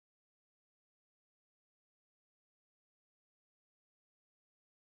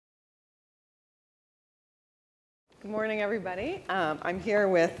Good morning, everybody. I'm here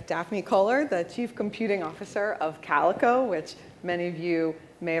with Daphne Koller, the Chief Computing Officer of Calico, which many of you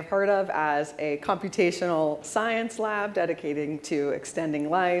may have heard of as a computational science lab dedicated to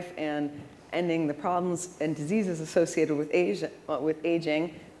extending life and ending the problems and diseases associated with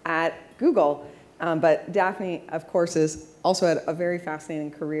aging at Google. But Daphne, of course, has also had a very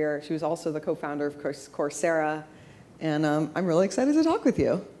fascinating career. She was also the co-founder of Coursera, and I'm really excited to talk with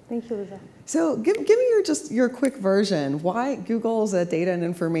you. Thank you, Lisa. So give me your quick version. Why Google's a data and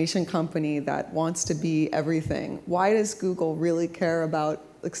information company that wants to be everything? Why does Google really care about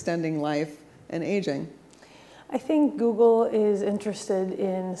extending life and aging? I think Google is interested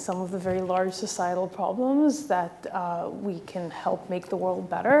in some of the very large societal problems that we can help make the world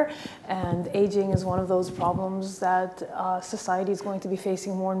better. And aging is one of those problems that society is going to be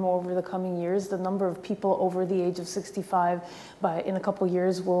facing more and more over the coming years. The number of people over the age of 65 in a couple of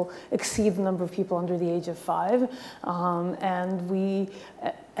years will exceed the number of people under the age of 5.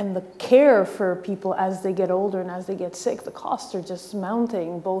 And the care for people as they get older and as they get sick, the costs are just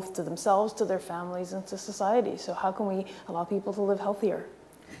mounting both to themselves, to their families, and to society. So how can we allow people to live healthier?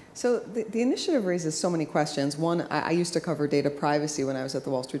 So the initiative raises so many questions. One, I used to cover data privacy when I was at the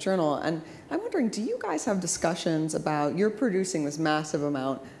Wall Street Journal, and I'm wondering, do you guys have discussions about, you're producing this massive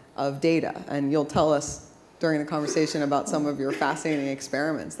amount of data, and you'll tell us during the conversation about some of your fascinating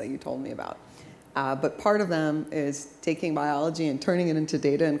experiments that you told me about. But part of them is taking biology and turning it into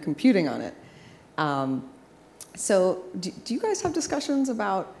data and computing on it. So do you guys have discussions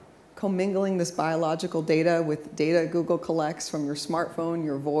about commingling this biological data with data Google collects from your smartphone,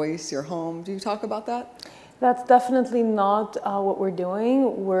 your voice, your home? Do you talk about that? That's definitely not what we're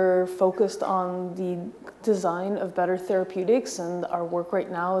doing. We're focused on the design of better therapeutics, and our work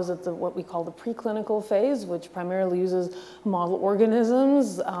right now is at what we call the preclinical phase, which primarily uses model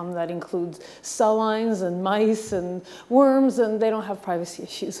organisms that includes cell lines and mice and worms, and they don't have privacy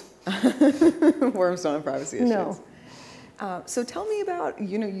issues. Worms don't have privacy issues. No. So tell me about,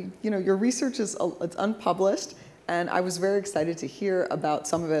 your research it's unpublished. And I was very excited to hear about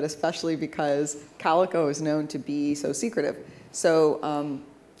some of it, especially because Calico is known to be so secretive. So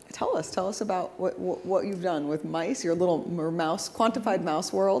tell us about what you've done with mice, your little quantified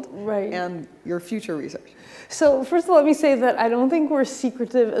mouse world, right, and your future research. So first of all, let me say that I don't think we're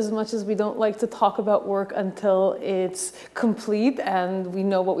secretive as much as we don't like to talk about work until it's complete and we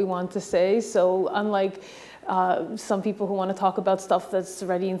know what we want to say. So unlike some people who want to talk about stuff that's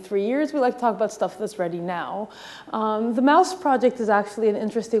ready in 3 years, we like to talk about stuff that's ready now. The mouse project is actually an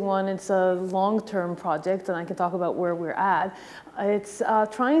interesting one. It's a long-term project, and I can talk about where we're at. It's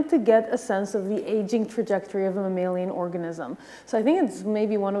trying to get a sense of the aging trajectory of a mammalian organism. So I think it's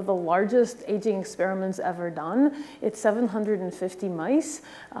maybe one of the largest aging experiments ever done. It's 750 mice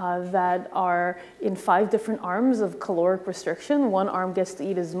that are in 5 different arms of caloric restriction. One arm gets to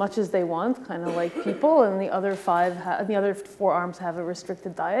eat as much as they want, kind of like people, and the other 4 arms have a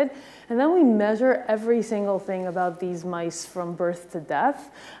restricted diet. And then we measure every single thing about these mice from birth to death,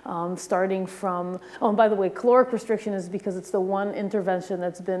 starting from, oh, and by the way, caloric restriction is because it's the one intervention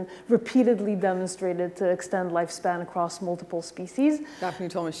that's been repeatedly demonstrated to extend lifespan across multiple species. Daphne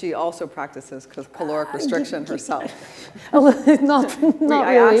told me she also practices caloric restriction herself. Not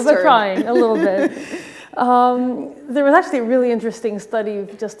really, but trying a little bit. There was actually a really interesting study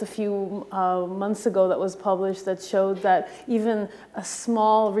just a few months ago that was published that showed that even a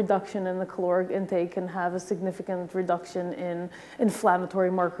small reduction in the caloric intake can have a significant reduction in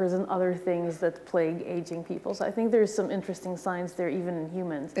inflammatory markers and other things that plague aging people. So I think there's some interesting science there even in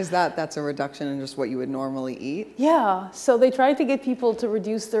humans. Is that's a reduction in just what you would normally eat? Yeah, so they tried to get people to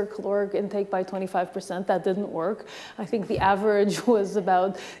reduce their caloric intake by 25%. That didn't work. I think the average was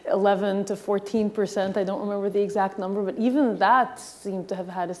about 11 to 14%. I don't remember the exact number, but even that seemed to have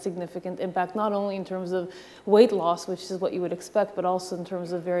had a significant impact, not only in terms of weight loss, which is what you would expect, but also in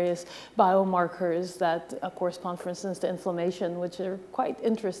terms of various biomarkers that correspond, for instance, to inflammation, which are quite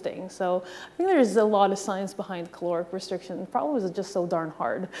interesting. So I think there's a lot of science behind caloric restriction. The problem is it's just so darn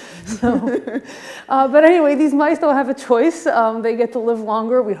hard. So, but anyway, these mice don't have a choice. They get to live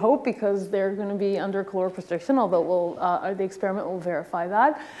longer, we hope, because they're going to be under caloric restriction, although the experiment will verify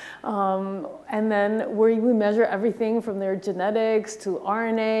that. And then we measure everything from their genetics to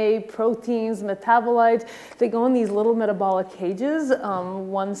RNA, proteins, metabolites. They go in these little metabolic cages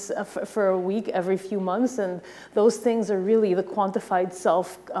once for a week every few months, and those things are really the quantified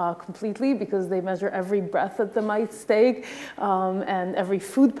self completely, because they measure every breath that the mice take, and every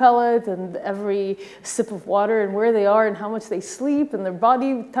food pellet, and every sip of water, and where they are, and how much they sleep, and their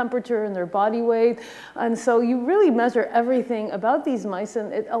body temperature, and their body weight. And so you really measure everything about these mice,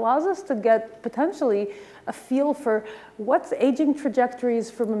 and it allows us to get potentially a feel for what's aging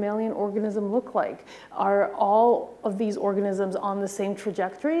trajectories for mammalian organism look like. Are all of these organisms on the same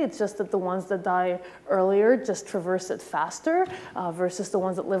trajectory? It's just that the ones that die earlier just traverse it faster versus the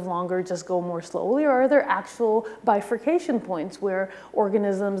ones that live longer just go more slowly? Or are there actual bifurcation points where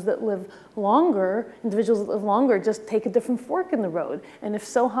organisms that live longer, individuals that live longer, just take a different fork in the road? And if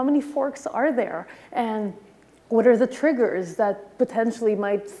so, how many forks are there? And what are the triggers that potentially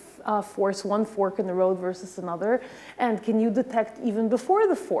might force one fork in the road versus another? And can you detect even before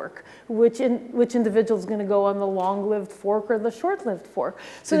the fork which individual is going to go on the long-lived fork or the short-lived fork?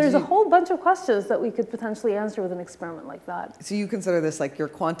 So there's a whole bunch of questions that we could potentially answer with an experiment like that. So you consider this like your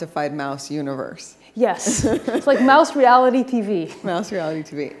quantified mouse universe? Yes, it's like mouse reality TV. Mouse reality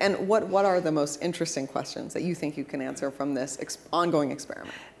TV. And what are the most interesting questions that you think you can answer from this ongoing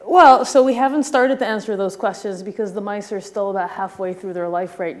experiment? Well, so we haven't started to answer those questions because the mice are still about halfway through their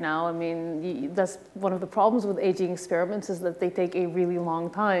life right now. I mean, that's one of the problems with aging experiments, is that they take a really long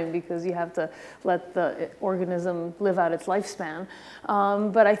time because you have to let the organism live out its lifespan.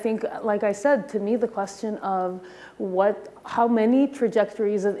 But I think, like I said, to me, the question of how many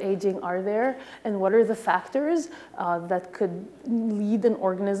trajectories of aging are there, and what are the factors that could lead an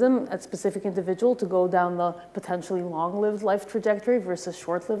organism, a specific individual, to go down the potentially long-lived life trajectory versus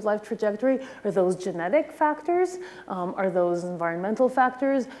short-lived life trajectory? Are those genetic factors? Are those environmental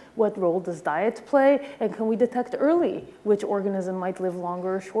factors? What role does diet play? And can we detect early which organism might live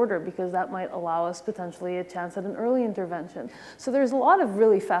longer or shorter? Because that might allow us potentially a chance at an early intervention. So there's a lot of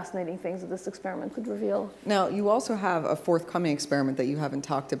really fascinating things that this experiment could reveal. Now, you also have a forthcoming experiment that you haven't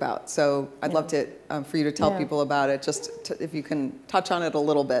talked about. So I'd love to, for you to tell people about it, if you can touch on it a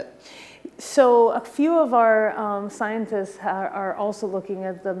little bit. So a few of our scientists are also looking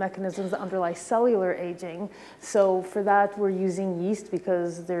at the mechanisms that underlie cellular aging. So for that, we're using yeast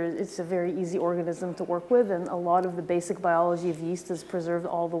because it's a very easy organism to work with, and a lot of the basic biology of yeast is preserved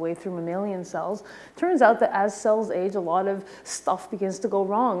all the way through mammalian cells. Turns out that as cells age, a lot of stuff begins to go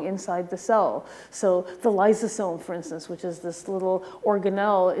wrong inside the cell. So the lysosome, for instance, which is this little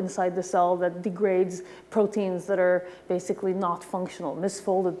organelle inside the cell that degrades proteins that are basically not functional,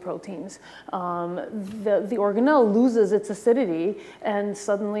 misfolded proteins. The organelle loses its acidity and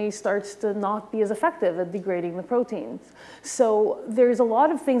suddenly starts to not be as effective at degrading the proteins. So there's a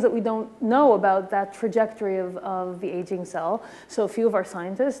lot of things that we don't know about that trajectory of the aging cell. So a few of our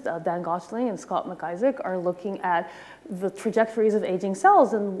scientists, Dan Gotchling and Scott McIsaac, are looking at the trajectories of aging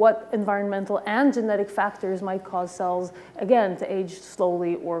cells and what environmental and genetic factors might cause cells, again, to age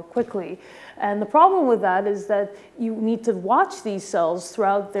slowly or quickly. And the problem with that is that you need to watch these cells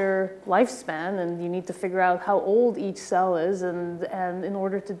throughout their lifespan, and you need to figure out how old each cell is. And in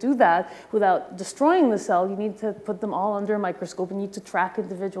order to do that without destroying the cell, you need to put them all under a microscope and you need to track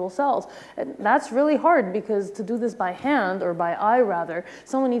individual cells. And that's really hard, because to do this by hand, or by eye rather,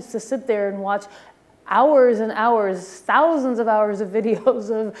 someone needs to sit there and watch hours and hours, thousands of hours of videos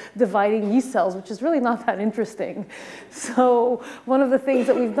of dividing yeast cells, which is really not that interesting. So one of the things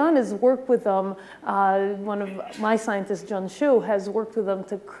that we've done is work with them. One of my scientists, John Shu, has worked with them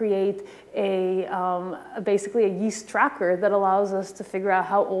to create basically a yeast tracker that allows us to figure out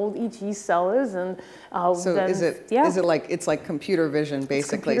how old each yeast cell is. And so then, is it like, it's like computer vision,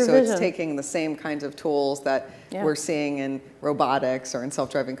 basically? It's taking the same kinds of tools that we're seeing in robotics or in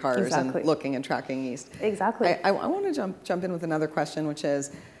self-driving cars, and looking and tracking yeast. Exactly. I want to jump in with another question, which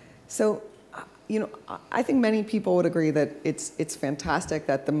is, so, I think many people would agree that it's fantastic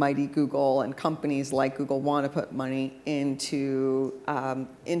that the mighty Google and companies like Google want to put money into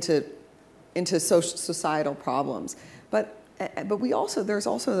societal problems, but there's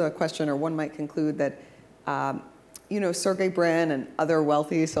also the question, or one might conclude that Sergey Brin and other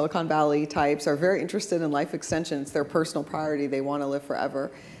wealthy Silicon Valley types are very interested in life extension. It's their personal priority. They want to live forever.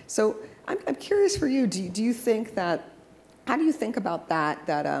 So I'm curious for you. Do you think that? How do you think about that?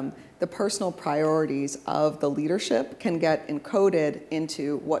 That the personal priorities of the leadership can get encoded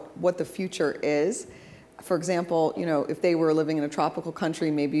into what the future is? For example, if they were living in a tropical country,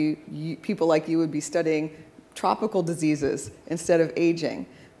 maybe people like you would be studying tropical diseases instead of aging,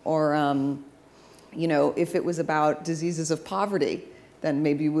 or if it was about diseases of poverty, then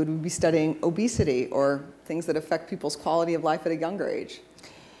maybe we would be studying obesity or things that affect people's quality of life at a younger age.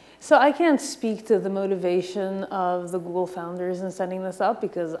 So I can't speak to the motivation of the Google founders in setting this up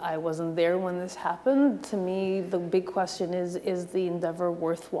because I wasn't there when this happened. To me, the big question is the endeavor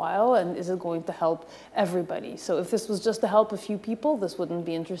worthwhile and is it going to help everybody? So if this was just to help a few people, this wouldn't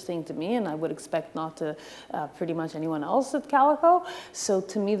be interesting to me and I would expect not to pretty much anyone else at Calico. So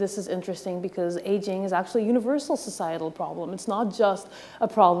to me, this is interesting because aging is actually a universal societal problem. It's not just a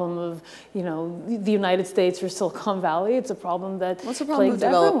problem of, you know, the United States or Silicon Valley. It's a problem that plagues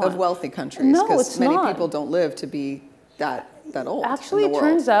everyone. Of wealthy countries, no, because many people don't live to be that old. Actually, it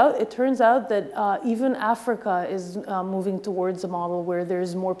turns out that even Africa is moving towards a model where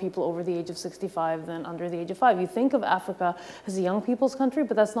there's more people over the age of 65 than under the age of 5. You think of Africa as a young people's country,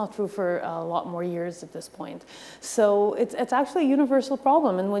 but that's not true for a lot more years at this point. So it's actually a universal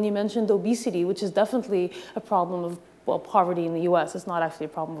problem. And when you mentioned obesity, which is definitely a problem of poverty in the US. It's not actually a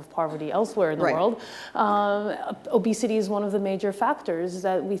problem of poverty elsewhere in the world. Obesity is one of the major factors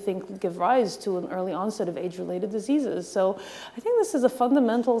that we think give rise to an early onset of age-related diseases. So I think this is a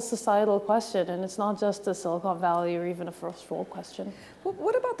fundamental societal question, and it's not just a Silicon Valley or even a first world question. Well,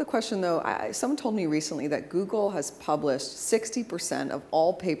 what about the question, though? Someone told me recently that Google has published 60% of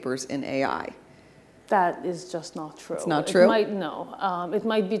all papers in AI. That is just not true. It's not true? It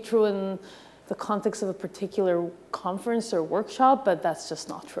might be true in the context of a particular conference or workshop, but that's just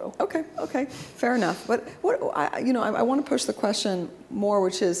not true. Okay, fair enough. But I want to push the question more,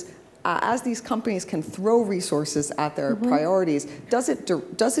 which is, as these companies can throw resources at their priorities, does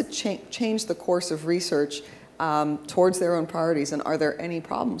it change the course of research towards their own priorities, and are there any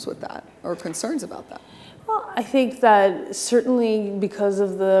problems with that or concerns about that? Well, I think that certainly because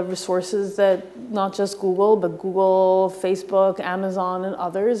of the resources that not just Google, but Google, Facebook, Amazon, and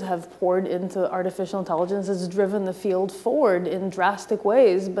others have poured into artificial intelligence has driven the field forward in drastic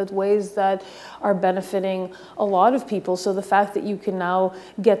ways, but ways that are benefiting a lot of people. So the fact that you can now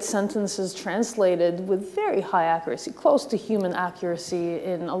get sentences translated with very high accuracy, close to human accuracy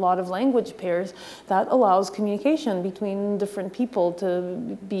in a lot of language pairs, that allows communication between different people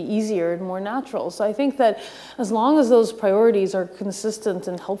to be easier and more natural. So I think that as long as those priorities are consistent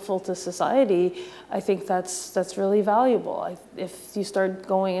and helpful to society, I think that's really valuable. If you start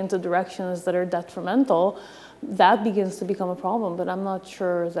going into directions that are detrimental, that begins to become a problem, but I'm not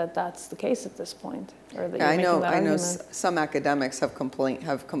sure that that's the case at this point. Or that I know some academics have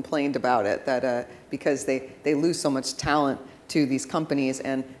complained about it, that because they lose so much talent to these companies,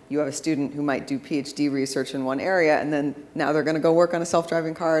 and you have a student who might do PhD research in one area, and then now they're going to go work on a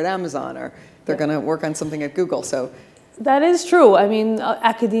self-driving car at Amazon, or they're going to work on something at Google. So that is true. I mean,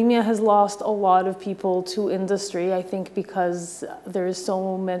 academia has lost a lot of people to industry, I think, because there is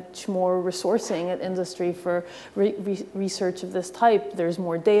so much more resourcing at industry for research of this type. There's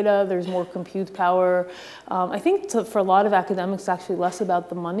more data, there's more compute power. I think for a lot of academics, it's actually less about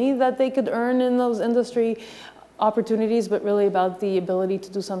the money that they could earn in those industry opportunities, but really about the ability to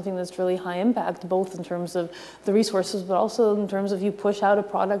do something that's really high impact, both in terms of the resources, but also in terms of you push out a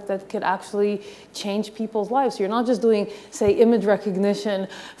product that could actually change people's lives. So you're not just doing, say, image recognition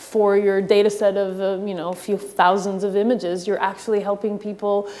for your data set of a few thousands of images. You're actually helping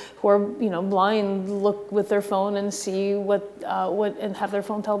people who are blind look with their phone and see what and have their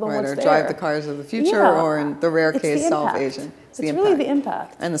phone tell them what's there. Or drive the cars of the future, or in the rare case, solve Asian. It's really the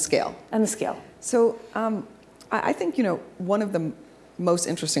impact. And the scale. And the scale. So I think, one of the most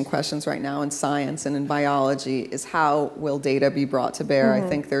interesting questions right now in science and in biology is how will data be brought to bear? I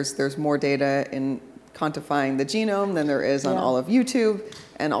think there's more data in quantifying the genome than there is on all of YouTube,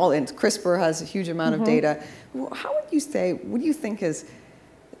 and CRISPR has a huge amount of data. How would you say, what do you think is,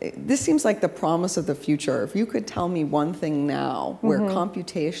 this seems like the promise of the future. If you could tell me one thing now where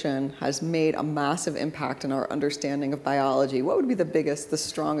computation has made a massive impact in our understanding of biology, what would be the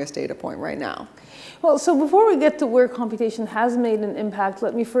strongest data point right now? Well, so before we get to where computation has made an impact,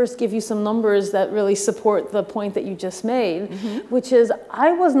 let me first give you some numbers that really support the point that you just made, which is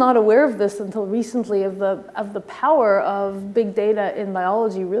I was not aware of this until recently, of the power of big data in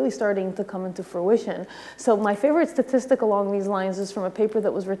biology really starting to come into fruition. So my favorite statistic along these lines is from a paper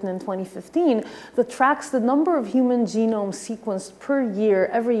that was written in 2015 that tracks the number of human genomes sequenced per year,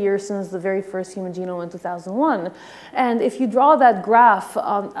 every year since the very first human genome in 2001. And if you draw that graph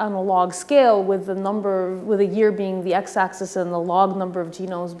on a log scale with a year being the x-axis and the log number of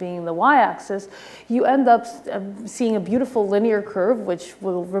genomes being the y-axis, you end up seeing a beautiful linear curve, which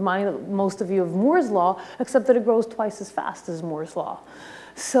will remind most of you of Moore's law, except that it grows twice as fast as Moore's law.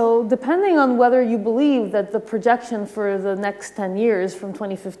 So depending on whether you believe that the projection for the next 10 years from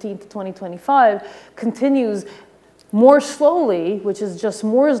 2015 to 2025 continues more slowly, which is just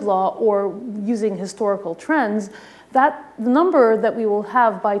Moore's law, or using historical trends, the number that we will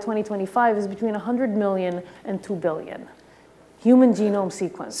have by 2025 is between 100 million and 2 billion. Human genome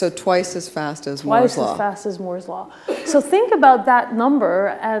sequence. So twice as fast as Moore's law. Twice as fast as Moore's law. So think about that number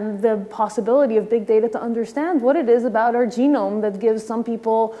and the possibility of big data to understand what it is about our genome that gives some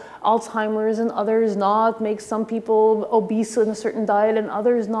people Alzheimer's and others not, makes some people obese in a certain diet and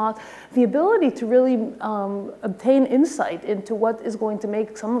others not. The ability to really obtain insight into what is going to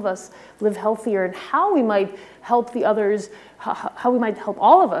make some of us live healthier and how we might help the others, how we might help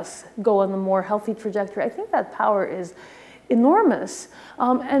all of us go on a more healthy trajectory. I think that power is enormous.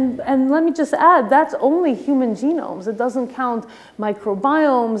 And let me just add, that's only human genomes. It doesn't count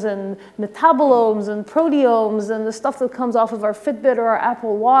microbiomes and metabolomes and proteomes and the stuff that comes off of our Fitbit or our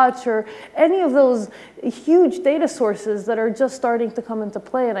Apple Watch or any of those huge data sources that are just starting to come into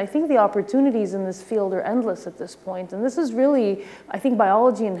play. And I think the opportunities in this field are endless at this point. And this is really, I think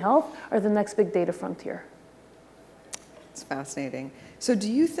biology and health are the next big data frontier. It's fascinating. So do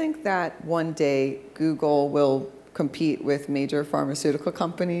you think that one day Google will compete with major pharmaceutical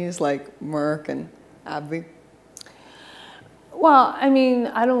companies like Merck and AbbVie? Well, I mean,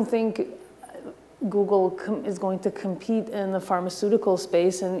 I don't think Google is going to compete in the pharmaceutical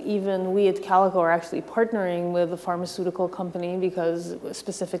space, and even we at Calico are actually partnering with a pharmaceutical company because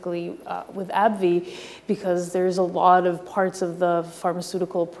specifically with AbbVie, because there's a lot of parts of the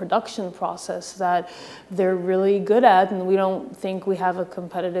pharmaceutical production process that they're really good at, and we don't think we have a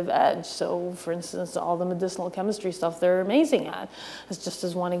competitive edge. So for instance, all the medicinal chemistry stuff they're amazing at. That's just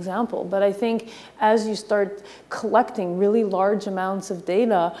as one example. But I think as you start collecting really large amounts of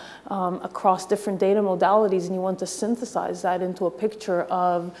data across different data modalities, and you want to synthesize that into a picture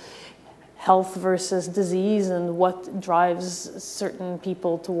of health versus disease and what drives certain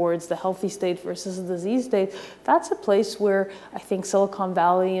people towards the healthy state versus the disease state, that's a place where I think Silicon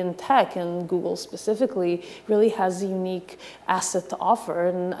Valley and tech, and Google specifically, really has a unique asset to offer.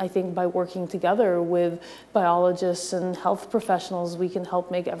 And I think by working together with biologists and health professionals, we can help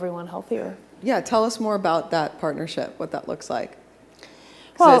make everyone healthier. Yeah, tell us more about that partnership, what that looks like.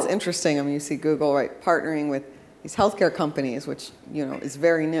 Well, it's interesting. I mean, you see Google, right, partnering with these healthcare companies, which, you know, is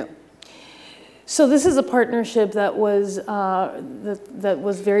very new. So this is a partnership that was that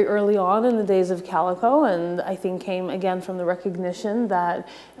was very early on in the days of Calico, and I think came again from the recognition that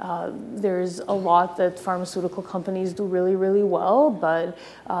there's a lot that pharmaceutical companies do really, really well, but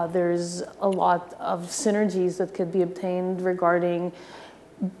there's a lot of synergies that could be obtained regarding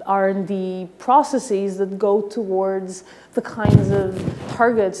R&D processes that go towards the kinds of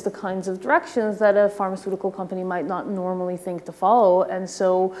targets, the kinds of directions that a pharmaceutical company might not normally think to follow. And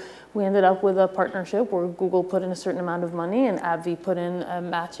so we ended up with a partnership where Google put in a certain amount of money and AbbVie put in a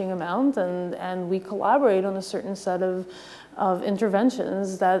matching amount, and we collaborate on a certain set of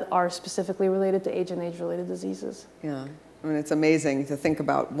interventions that are specifically related to age and age-related diseases. Yeah, I mean, it's amazing to think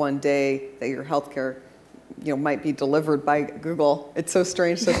about one day that your healthcare might be delivered by Google. It's so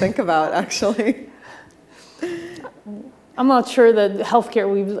strange to think about, actually. I'm not sure that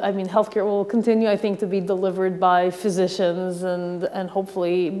healthcare will continue, I think, to be delivered by physicians and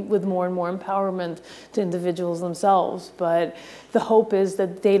hopefully with more and more empowerment to individuals themselves. But the hope is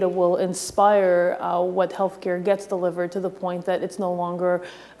that data will inspire what healthcare gets delivered to the point that it's no longer,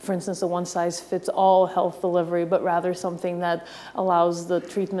 for instance, a one-size-fits-all health delivery, but rather something that allows the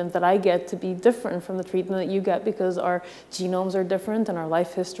treatment that I get to be different from the treatment that you get, because our genomes are different and our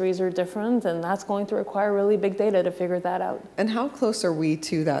life histories are different, and that's going to require really big data to figure that out. And how close are we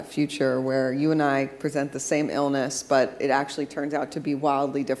to that future where you and I present the same illness, but it actually turns out to be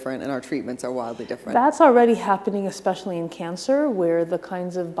wildly different and our treatments are wildly different? That's already happening, especially in cancer, where the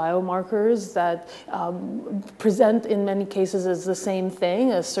kinds of biomarkers that present in many cases as the same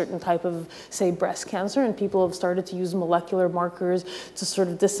thing, a certain type of, say, breast cancer, and people have started to use molecular markers to sort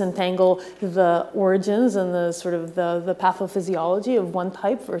of disentangle the origins and the sort of the pathophysiology of one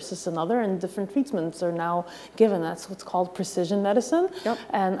type versus another, and different treatments are now given. That's what's called precision medicine. Yep.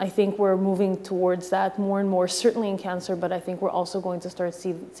 And I think we're moving towards that more and more, certainly in cancer, but I think we're also going to start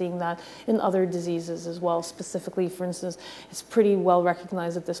seeing that in other diseases as well. Specifically, for instance, it's pretty well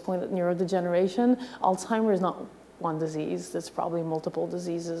recognized at this point that neurodegeneration, Alzheimer's is not one disease. It's probably multiple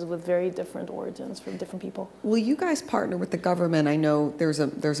diseases with very different origins from different people. Will you guys partner with the government? I know there's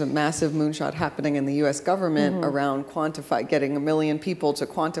a massive moonshot happening in the U.S. government around getting 1 million people to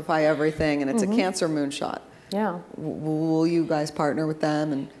quantify everything, and it's a cancer moonshot. Yeah. Will you guys partner with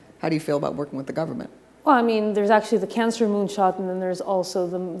them, and how do you feel about working with the government? Well, I mean, there's actually the cancer moonshot, and then there's also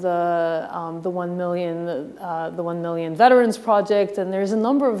the 1 million veterans project, and there's a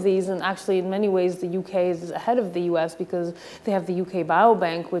number of these. And actually, in many ways, the UK is ahead of the US because they have the UK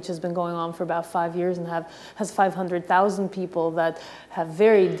Biobank, which has been going on for about 5 years and has 500,000 people that have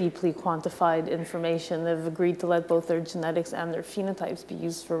very deeply quantified information. They've agreed to let both their genetics and their phenotypes be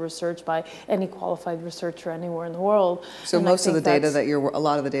used for research by any qualified researcher anywhere in the world. So most of the data a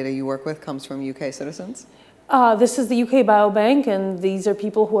lot of the data you work with comes from UK citizens? This is the UK Biobank, and these are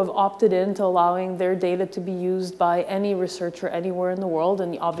people who have opted in to allowing their data to be used by any researcher anywhere in the world,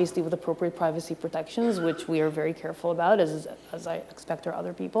 and obviously with appropriate privacy protections, which we are very careful about, as I expect are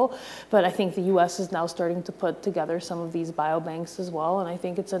other people. But I think the US is now starting to put together some of these biobanks as well, and I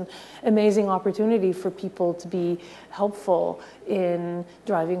think it's an amazing opportunity for people to be helpful in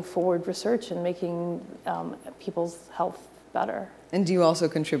driving forward research and making people's health better. And do you also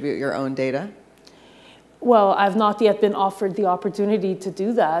contribute your own data? Well, I've not yet been offered the opportunity to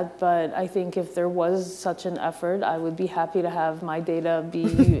do that, but I think if there was such an effort, I would be happy to have my data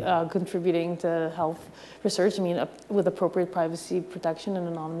be contributing to health research, I mean, with appropriate privacy protection and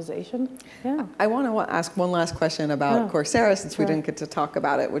anonymization. Yeah. I want to ask one last question about Coursera, since we didn't get to talk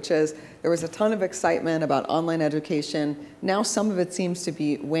about it, which is there was a ton of excitement about online education. Now some of it seems to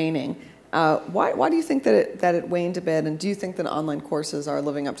be waning. Why do you think that it waned a bit, and do you think that online courses are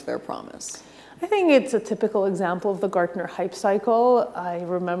living up to their promise? I think it's a typical example of the Gartner hype cycle. I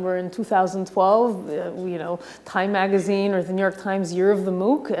remember in 2012, Time Magazine or the New York Times Year of the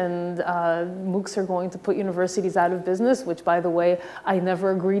MOOC, and MOOCs are going to put universities out of business, which, by the way, I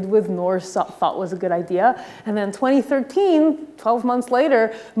never agreed with nor thought was a good idea. And then 2013, 12 months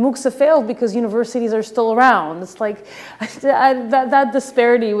later, MOOCs have failed because universities are still around. It's like, that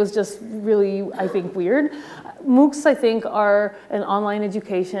disparity was just really, I think, weird. MOOCs, I think, an online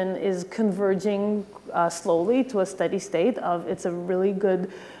education is converging slowly to a steady state of it's a really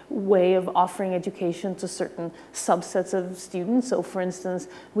good way of offering education to certain subsets of students. So for instance,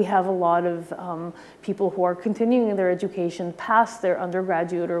 we have a lot of people who are continuing their education past their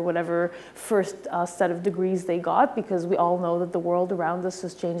undergraduate or whatever first set of degrees they got, because we all know that the world around us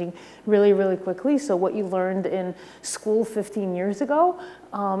is changing really, really quickly. So what you learned in school 15 years ago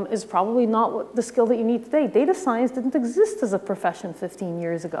is probably not the skill that you need today. Data science didn't exist as a profession 15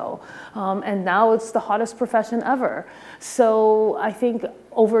 years ago, and now it's the hottest profession ever. So I think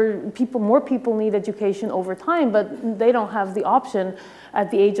more people need education over time, but they don't have the option at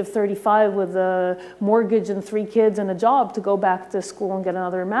the age of 35 with a mortgage and 3 kids and a job to go back to school and get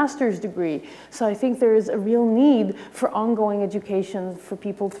another master's degree. So I think there is a real need for ongoing education for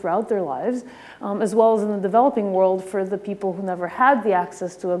people throughout their lives, as well as in the developing world for the people who never had the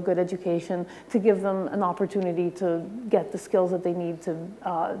access to a good education, to give them an opportunity to get the skills that they need to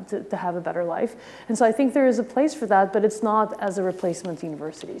have a better life. And so I think there is a place for that, but it's not as a replacement to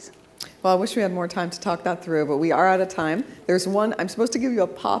universities. Well, I wish we had more time to talk that through, but we are out of time. There's one, I'm supposed to give you a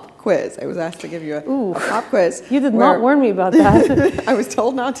pop quiz. I was asked to give you a pop quiz. You did not warn me about that. I was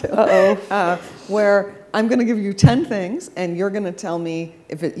told not to. Where I'm going to give you 10 things, and you're going to tell me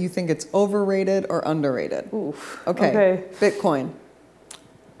if you think it's overrated or underrated. Oof. Okay. Bitcoin.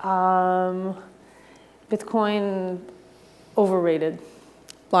 Bitcoin, overrated.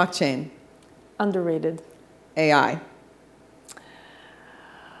 Blockchain. Underrated. AI.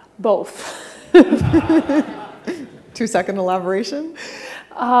 Both. 2-second elaboration?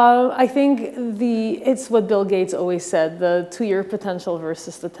 I think it's what Bill Gates always said, the 2-year potential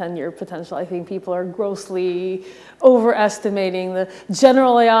versus the 10-year potential. I think people are grossly overestimating the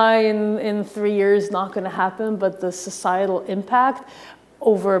general AI in 3 years, not going to happen, but the societal impact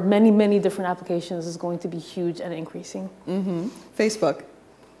over many, many different applications is going to be huge and increasing. Facebook.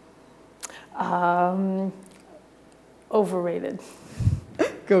 Overrated.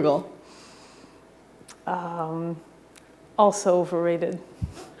 Google. Also overrated.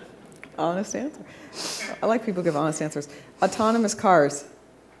 Honest answer. I like people who give honest answers. Autonomous cars.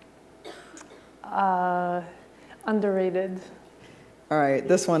 Underrated. All right,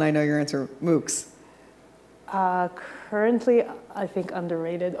 this one I know your answer. MOOCs. Currently, I think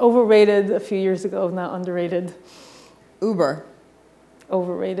underrated. Overrated a few years ago, now underrated. Uber.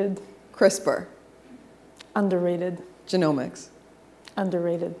 Overrated. CRISPR. Underrated. Genomics.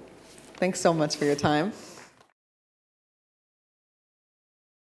 Underrated. Thanks so much for your time.